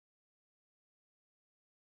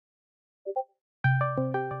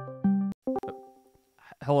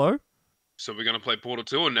Hello? So we're gonna play Portal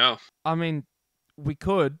 2 or no? I mean, we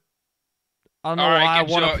could. I don't know Alright, why I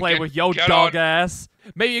get want to your- play get- with your get dog on. ass.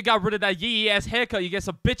 Maybe you got rid of that yee ass haircut, you get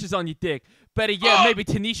some bitches on your dick. Better yet, maybe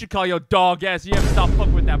Tanisha call your dog ass. You have to stop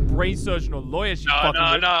fucking with that brain surgeon or lawyer she's fucking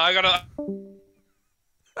with. No, I gotta...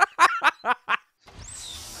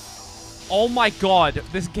 Oh my god,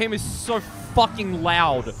 this game is so fucking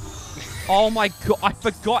loud. Oh my god, I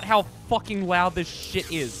forgot how fucking loud this shit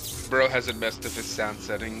is. Bro hasn't messed up his sound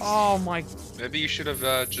settings. Oh my... Maybe you should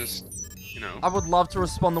have, just, you know... I would love to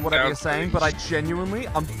respond to whatever you're saying, please. but I genuinely,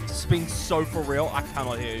 I'm just being so for real, I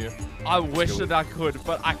cannot hear you. I wish that I could,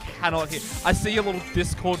 but I cannot hear. I see your little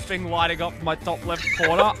Discord thing lighting up in my top left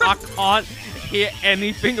corner. I can't hear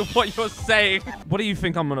anything of what you're saying. What do you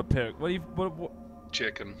think I'm gonna pick? What do you... What?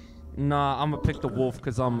 Chicken. Nah, I'm gonna pick the wolf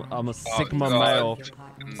because I'm a Sigma God.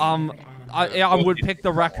 male. I would pick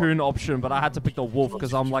the raccoon option, but I had to pick the wolf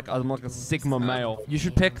because I'm like a Sigma male. You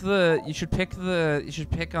should pick AU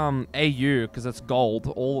because it's gold.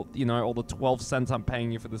 All the 12 cents I'm paying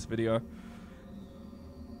you for this video.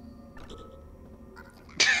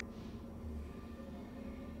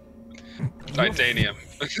 Titanium.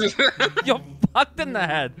 You're fucked in the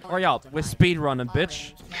head. Hurry up, we're speedrunning,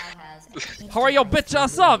 bitch. Hurry your bitch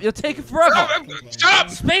ass up. You're taking forever. Shut up!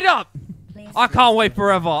 Speed up. I can't wait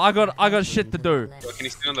forever. I got shit to do. Oh, can you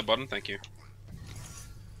stay on the button? Thank you.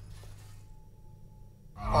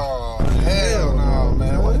 Oh, hell no,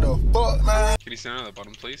 man. What the fuck, man? Can you stand on the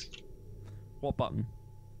button, please? What button?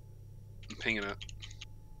 I'm pinging it.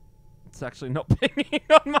 It's actually not pinging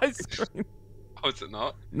on my screen. Oh, is it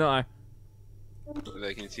not? No.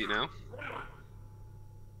 There, can you see it now?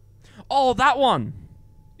 Oh, that one.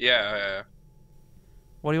 Yeah.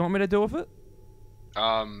 What do you want me to do with it?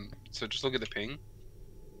 So just look at the ping.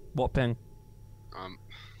 What ping?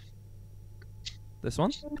 This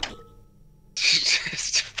one?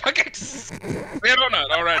 Just fucking spit on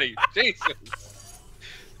it already. Jesus.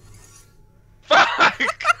 Fuck!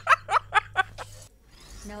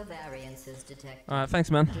 No variances detected. Alright, thanks,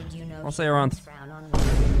 man. Did you know I'll see you around. frown on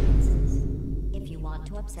variances? If you want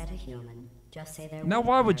to upset a human, just say there Now, were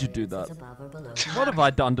why would you do variances that? above or below. What have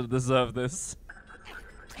I done to deserve this?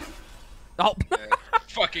 Oh.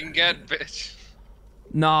 Fucking get, bitch.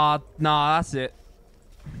 Nah, that's it.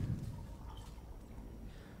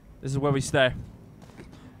 This is where we stay.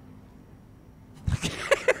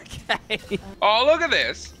 Okay. Oh, look at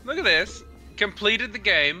this. Look at this. Completed the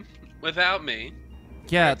game without me.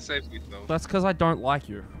 Yeah, Save yourself. that's because I don't like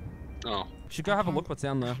you. Oh. You should go have a look what's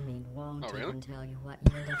down there. I won't Oh, really? even tell you what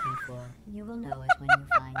you're looking for. You will know it when you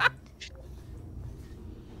find it.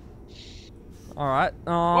 Alright,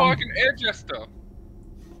 Oh, I can air Djjaxter.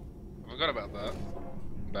 I forgot about that.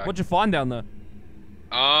 Back. what'd you find down there?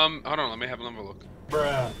 Hold on, let me have another look.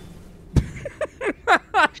 Bruh.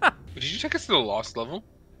 Did you take us to the last level?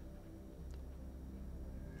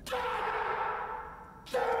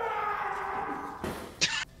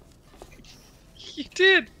 He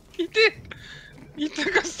did! He did! You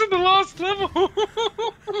took us to the last level!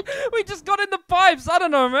 We just got in the pipes, I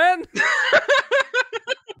don't know, man!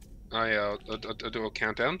 Oh yeah, I'll do a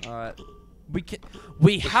countdown. Alright.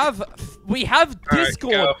 We have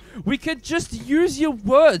Discord. go. We could just use your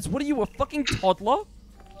words. What are you, a fucking toddler?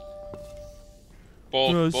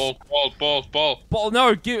 Ball, Yes. ball. Ball,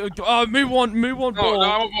 no, me want No, ball.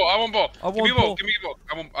 I want ball. I Give me want ball. ball. Give me ball.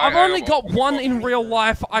 I've only got ball. one in real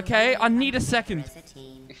life, okay? I need a second. As a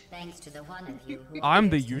team, thanks to the one of you who I'm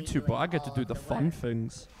the appears to be YouTuber. doing I get to all do the fun work.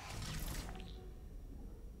 things.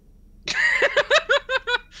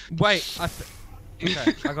 Wait, okay,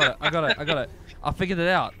 I got it. I figured it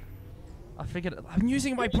out. I'm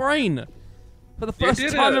using my brain for the first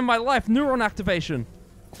did time it. in my life. Neuron activation.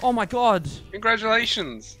 Oh my god.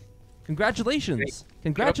 Congratulations. Congratulations. Hey,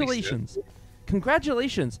 Congratulations.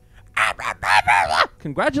 Congratulations.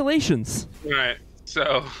 Congratulations. Alright,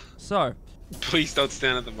 so So, please don't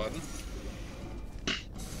stand at the button.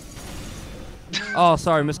 oh,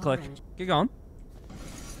 sorry, misclick. Get going.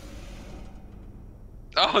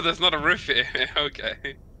 Oh, there's not a roof here.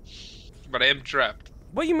 Okay. But I am trapped.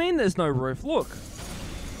 What do you mean there's no roof? Look.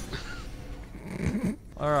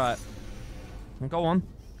 Alright. Go on.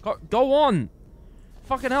 Go on!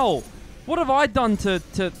 Fucking hell. What have I done to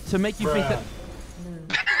make you think that...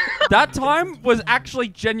 That time was actually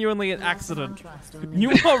genuinely an accident.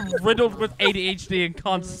 You are riddled with ADHD and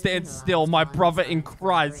can't stand still, my brother in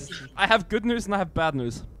Christ. I have good news and I have bad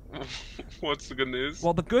news. What's the good news?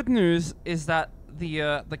 Well, the good news is that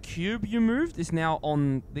the cube you moved is now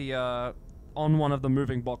on the on one of the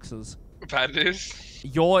moving boxes. Bad news?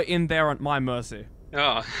 You're in there at my mercy.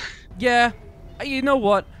 Oh. Yeah, you know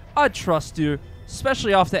what? I trust you,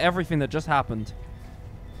 especially after everything that just happened.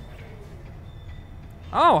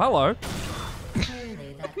 Oh, hello.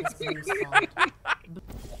 Clearly, that was Blue's fault.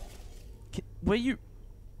 Were you?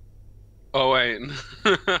 Oh wait,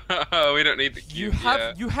 we don't need the cube.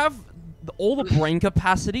 You have all the brain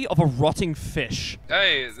capacity of a rotting fish.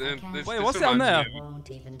 Hey, Wait, this what's down reminds there? me of-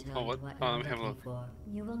 Won't even tell Oh, what? you what Oh, you're let me have a looking look. for.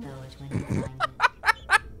 You will know it when you find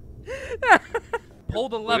it. Pull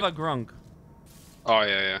the lever, Grunk. Oh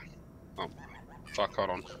yeah. Oh, fuck!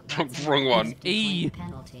 Hold on. Wrong one. E.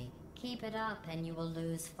 Penalty. Keep it up, and you will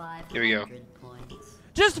lose 500 Here we go. points.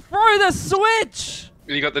 Just throw the switch.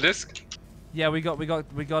 You got the disc? Yeah, we got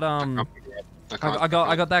I can't. I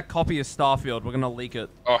got that copy of Starfield. We're gonna leak it.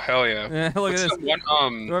 Oh hell yeah! Yeah, look at What's this. the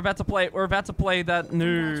one, We're about to play that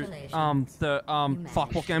new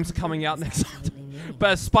fuck, what games are coming out next?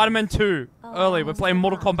 But Spider-Man 2 early. We're playing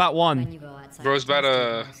Mortal Kombat 1. Bro's about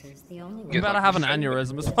to I'm about to have an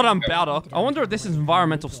aneurysm. It's what I'm about to. I wonder if this is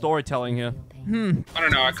environmental storytelling here. I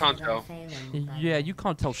don't know. I can't tell. Yeah, you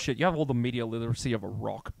can't tell shit. You have all the media literacy of a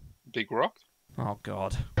rock. Big rock. Oh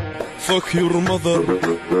god. Fuck your mother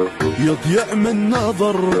يضيع من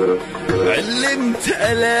نظر علمت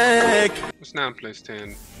عليك. What's now in place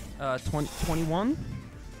 10? 21?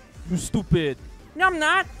 You stupid. No, I'm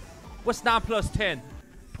not. What's 9 plus 10?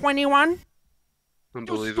 21? You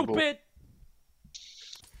Unbelievable. stupid.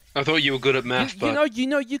 I thought you were good at math, but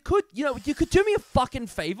You could do me a fucking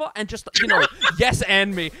favor and just, yes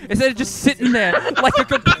and me instead of just sitting there like a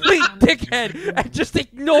complete dickhead and just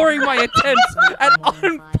ignoring my attempts at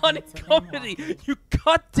unfunny comedy. You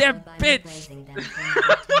goddamn bitch.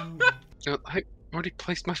 I already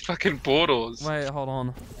placed my fucking portals. Wait, hold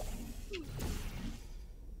on.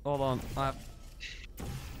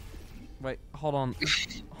 Wait, hold on.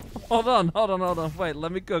 Hold on. Wait,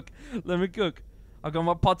 let me cook. I got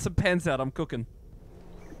my pots and pans out. I'm cooking.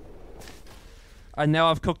 And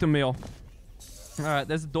now I've cooked a meal. Alright,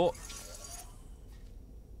 there's a door.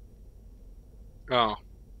 Oh.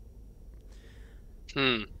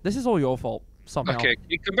 This is all your fault, somehow. Okay,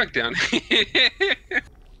 you come back down.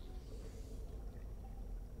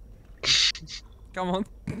 Come on.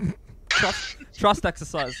 Trust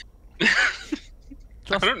exercise.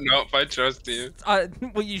 I don't know if I trust you.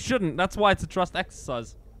 Well, you shouldn't. That's why it's a trust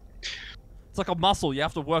exercise. It's like a muscle. You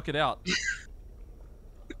have to work it out.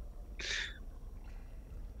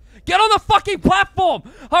 Get on the fucking platform!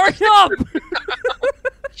 Hurry up!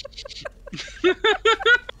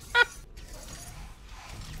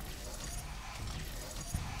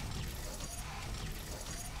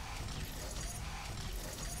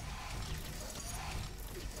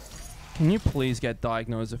 Can you please get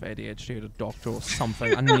diagnosed with ADHD at a doctor or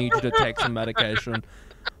something? I need you to take some medication.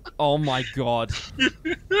 Oh my god.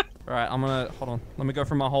 Alright, I'm gonna... Hold on. Let me go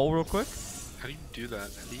through my hole real quick. How do you do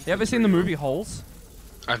that? You ever seen the movie Holes?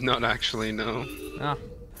 I've not actually, no. Ah.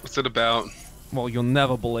 What's it about? Well, you'll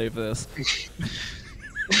never believe this.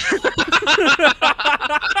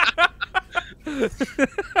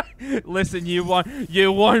 Listen, you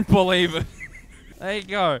won't believe it. There you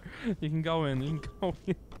go. You can go in. You can go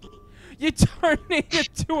in. You don't need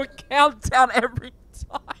to do a countdown every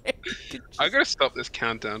time. I gotta stop this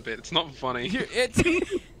countdown bit. It's not funny.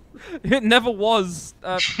 It never was.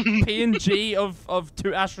 PNG of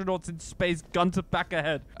two astronauts in space, gun to back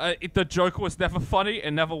ahead. The joke was never funny.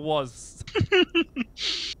 It never was.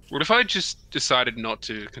 What if I just decided not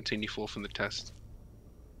to continue forth in the test?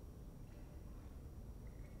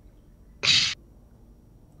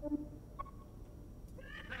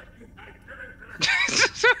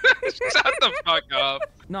 Shut the fuck up.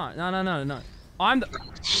 No. I'm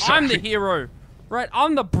the hero. Right?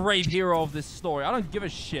 I'm the brave hero of this story. I don't give a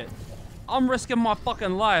shit. I'm risking my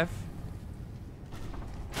fucking life.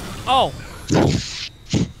 Oh.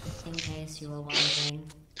 In case you were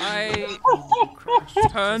wondering, I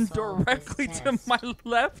turned directly to my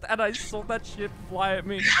left and I saw that shit fly at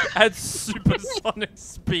me at supersonic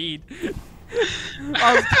speed.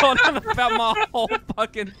 I was going on about my whole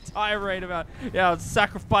fucking tirade about, yeah, I was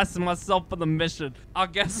sacrificing myself for the mission. I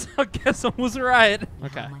guess I was right.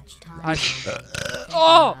 Okay.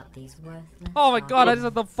 Oh my god, I just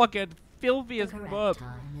had the fucking filthiest burp.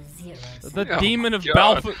 The demon of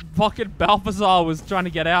fucking Balthazar was trying to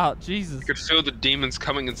get out. Jesus. I could feel the demons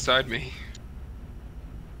coming inside me.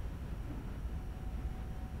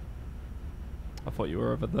 I thought you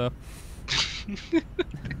were over there.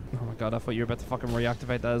 Oh my god, I thought you were about to fucking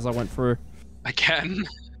reactivate that as I went through. I can.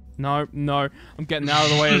 No, I'm getting out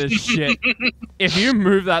of the way of this shit. If you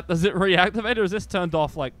move that, does it reactivate or is this turned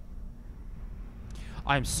off? Like,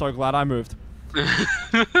 I'm so glad I moved.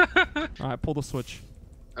 Alright, pull the switch.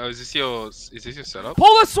 Oh, is this your setup?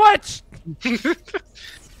 Pull the switch!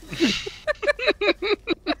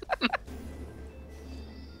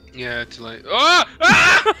 Yeah, it's like oh!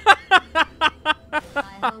 Ah!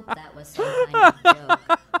 I hope that was some kind of joke.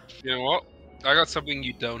 You know what? I got something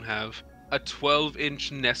you don't have. A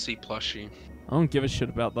 12-inch Nessie plushie. I don't give a shit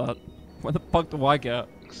about that. What the fuck do I get?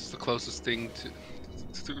 It's the closest thing to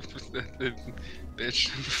bitch.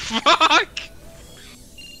 Fuck!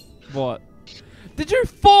 What? Did you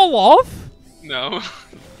fall off? No.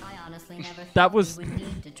 I honestly never That thought was- we would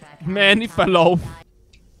need to track how Man, many he fell times off. we died.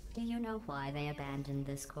 Do you know why they abandoned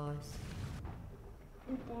this course?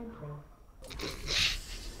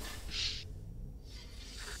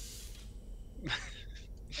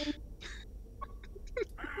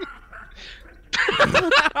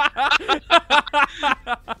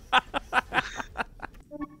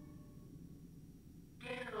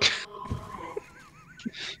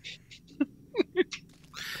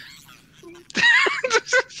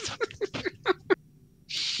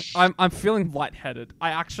 I'm feeling lightheaded. I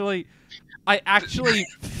actually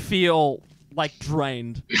feel like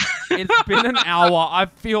drained. It's been an hour. I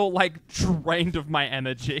feel like drained of my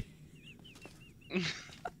energy.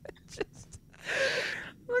 Just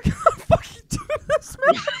look how fucking do this,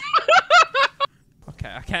 man.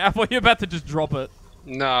 Okay. I thought you were about to just drop it.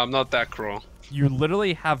 No, I'm not that cruel. You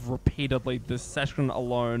literally have repeatedly this session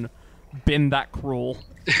alone been that cruel.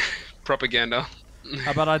 Propaganda.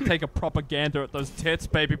 How about I take a propaganda at those tits,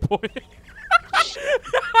 baby boy?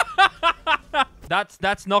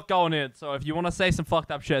 That's not going in. So if you want to say some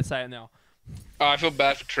fucked up shit, say it now. Oh, I feel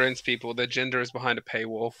bad for trans people. Their gender is behind a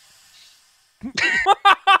paywall. One of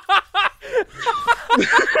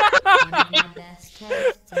my best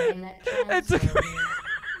tests, I met It's a- trans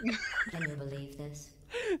earlier. Can you believe this?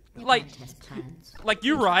 You Like- can't test trans. Like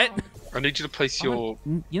you right. I need you to place your.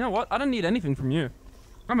 You know what? I don't need anything from you.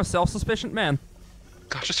 I'm a self-sufficient man.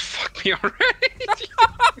 God, just fuck me already.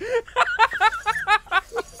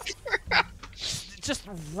 Just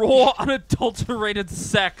raw, unadulterated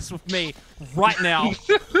sex with me right now.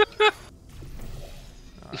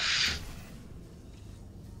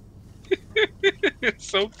 It's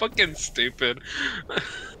so fucking stupid.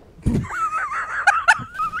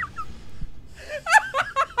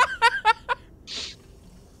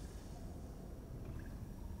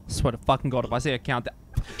 Swear to fucking God, if I see a countdown.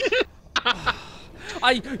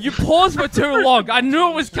 You paused for too long. I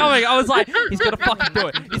knew it was coming. I was like, he's gonna fucking do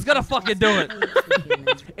it. He's gonna fucking do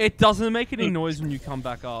it. It doesn't make any noise when you come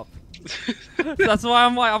back up. That's why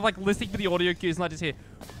I'm like listening for the audio cues and I just hear.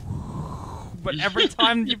 But every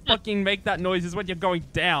time you fucking make that noise is when you're going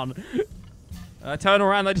down. I turn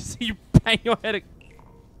around, I just see you bang your head.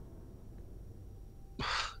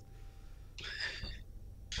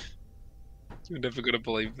 You're never gonna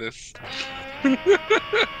believe this. You're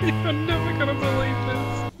never gonna believe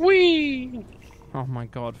this. Whee! Oh my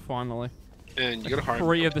God! Finally. And you gotta hire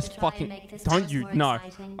Three me. of this To try and fucking. make this Don't test you? more No.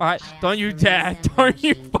 exciting, Alright, I don't you asked the dare. assembly Don't you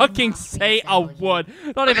machine fucking not to be say a assembled word.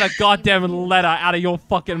 human. Not even a goddamn letter out of your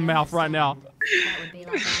fucking mouth right now. That would be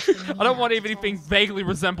like asking me I don't not want to even anything test. vaguely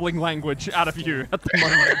resembling language out of you at the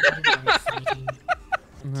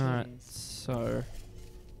moment. Alright, so.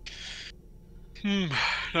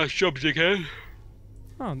 Nice job, dickhead.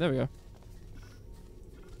 Oh, there we go.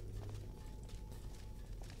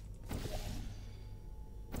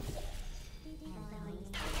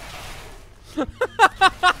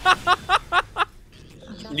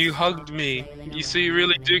 You hugged me. You see, you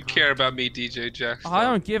really do care about me, DJ Jackson. I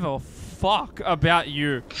don't give a fuck about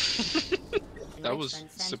you. That was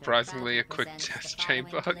surprisingly a quick test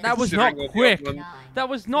chamber. That was not considering all the quick. other ones. That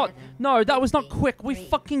was not. No, that was not quick. We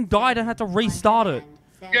fucking died and had to restart it.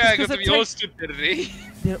 Yeah, because because of it your takes- stupidity.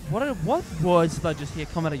 Yeah, what words did I just hear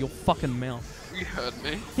come out of your fucking mouth? You heard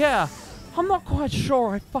me. Yeah, I'm not quite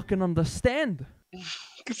sure I fucking understand.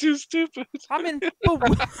 Because you're stupid. I mean, but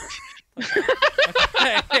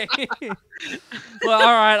okay. Well,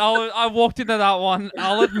 all right. I walked into that one.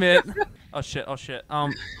 I'll admit. Oh shit. Oh shit.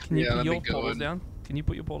 Can you Yeah, put let me your go portals in. down? Can you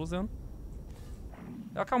put your portals down?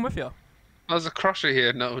 I'll come with you. There's a crusher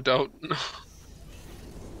here. No, don't. No.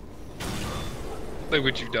 Look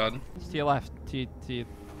what you've done. It's to your left. To your...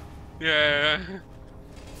 Yeah.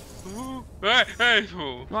 Ooh. Hey, hey.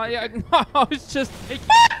 Ooh. Well, yeah. No, I was just.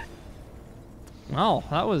 Well,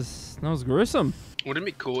 that was gruesome. Wouldn't it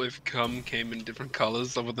be cool if cum came in different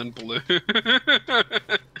colors other than blue?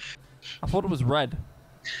 I thought it was red.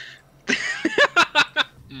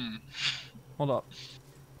 Hmm. Hold up.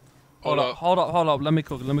 Hold up. Hold up. Let me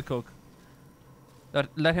cook. Let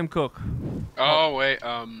him cook. Oh wait.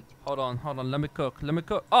 Hold on. Let me cook.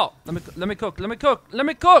 Oh, let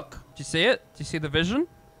me cook. Did you see it? Do you see the vision?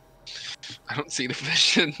 I don't see the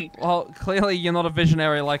vision. Well, clearly you're not a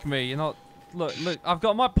visionary like me. You're not. Look, I've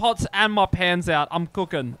got my pots and my pans out. I'm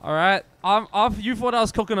cooking, all right? You thought I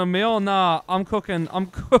was cooking a meal? Nah, I'm cooking a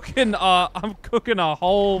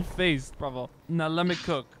whole feast, brother. Now let me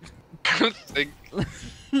cook. I don't think.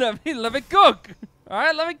 let me cook. All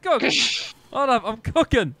right, let me cook. Hold up, I'm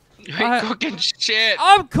cooking. You ain't cooking shit.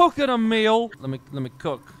 I'm cooking a meal. Let me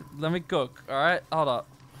cook. Let me cook. All right, hold up.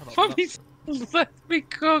 Mommy, let me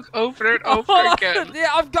cook over and over again. Yeah,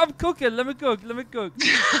 I'm cooking. Let me cook. Let me cook.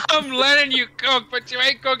 I'm letting you cook, but you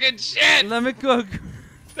ain't cooking shit. Let me cook.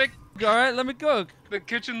 All right, let me cook. The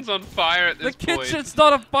kitchen's on fire at this point. The kitchen's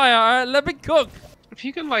not on fire. All right, let me cook. If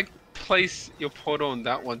you can like place your portal on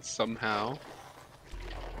that one somehow.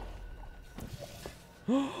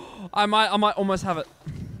 I might almost have it.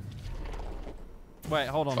 Wait,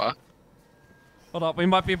 hold on. Fuck. Hold up, we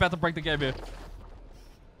might be about to break the game here.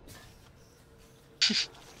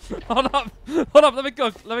 Hold up, let me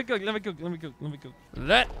cook.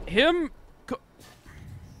 Let him cook.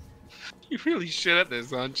 You're really shit at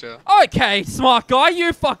this, aren't you? Okay, smart guy,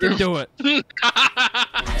 you fucking do it.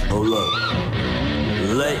 Hold up.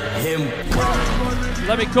 Let him cook.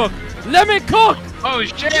 Let me cook. Let me cook. Oh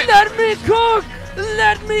shit! Let me cook.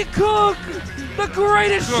 Let me cook. The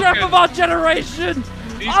greatest chef of our generation.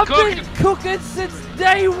 I've been cooking since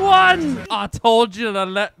day one. I told you to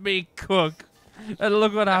let me cook. And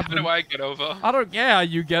look what happened. How do I get over? I don't care how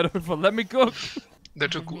you get over. Let me cook.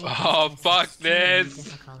 Oh, fuck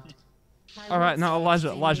this. Alright, now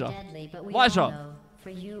Elijah. For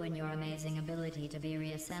you and your amazing ability to be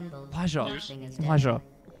reassembled. Elijah.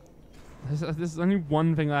 There's only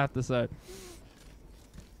one thing I have to say.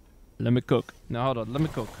 Let me cook. No, hold on. Let me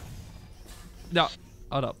cook. No.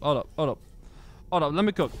 Hold up. Let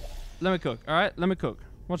me cook. Alright? Let me cook.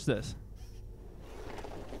 Watch this.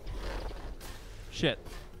 Shit.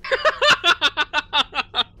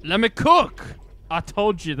 Let me cook! I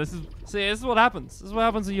told you, this is what happens. This is what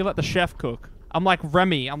happens when you let the chef cook. I'm like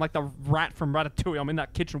Remy. I'm like the rat from Ratatouille. I'm in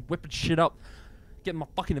that kitchen whipping shit up. Getting my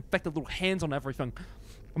fucking infected little hands on everything.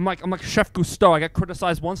 I'm like Chef Gusteau. I get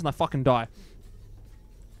criticized once and I fucking die.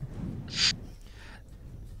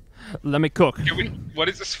 Let me cook. What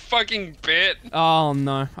is this fucking bit? Oh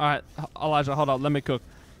no. Alright, Elijah, hold up. Let me cook.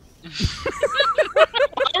 I'm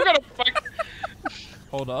gonna fuck.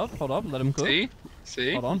 Hold up. Let him cook.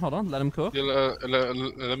 See? Hold on. Let him cook.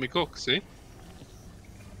 Let me cook, see?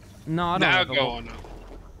 No, I don't now know. go on.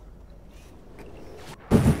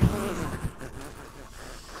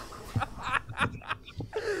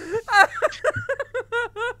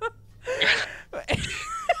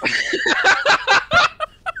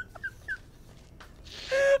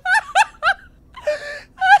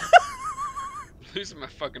 Losing my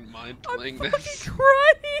fucking mind playing this. I'm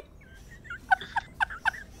crying.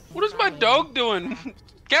 What is my dog doing?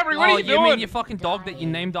 Gabri, what are you doing? You mean your fucking dog that you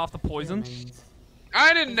named after poison?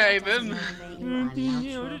 I didn't name him.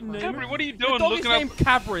 Gabri, Gabri, what are you doing? The dog is Looking named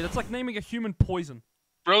Cabri. That's like naming a human poison.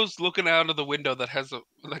 Bro's looking out of the window that has a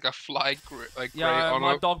fly like Yeah, on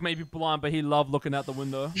my it. dog may be blind, but he loved looking out the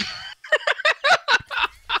window.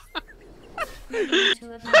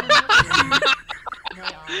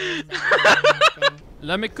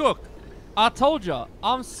 Let me cook. I told ya.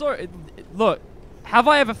 I'm sorry. Look, have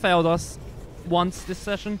I ever failed us once this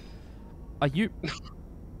session? Are you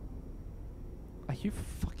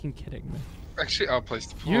fucking kidding me? Actually, I'll place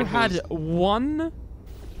the portals. You had one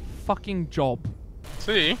fucking job.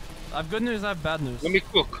 See? I have good news, I have bad news. Let me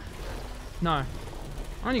cook. No.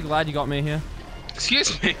 Aren't you glad you got me here?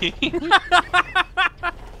 Excuse me.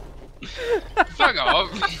 Fuck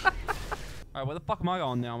off. Alright, where the fuck am I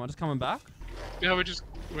going now? Am I just coming back? Yeah, we're just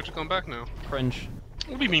going back now. Cringe.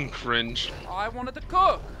 What do you mean cringe? I wanted to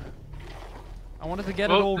cook! I wanted to get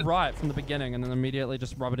it all right from the beginning and then immediately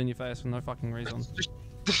just rub it in your face for no fucking reason.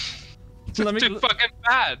 It's too fucking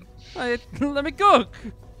bad. Let me cook!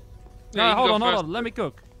 Yeah, No, hold on. Let me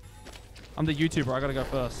cook. I'm the YouTuber. I gotta go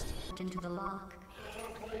first. Into the lock.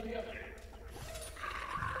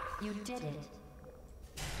 You did it.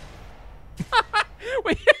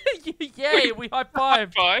 Yay! We high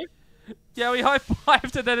fived. Five? Yeah, we high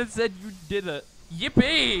fived and then it said you did it.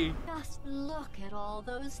 Yippee! Just look at all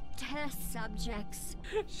those test subjects.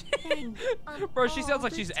 Bro, she sounds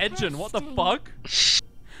like she's edging. What the fuck? It's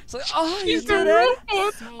like, oh, She's you did it.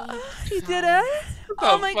 You did it.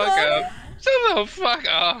 Oh my god. Shut the fuck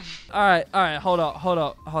up. Alright, hold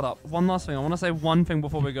up. One last thing. I want to say one thing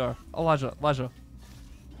before we go. Elijah.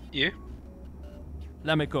 You?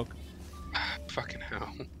 Let me cook. Fucking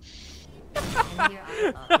hell. And here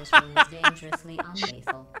I thought this room was dangerously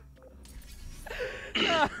unfaithful.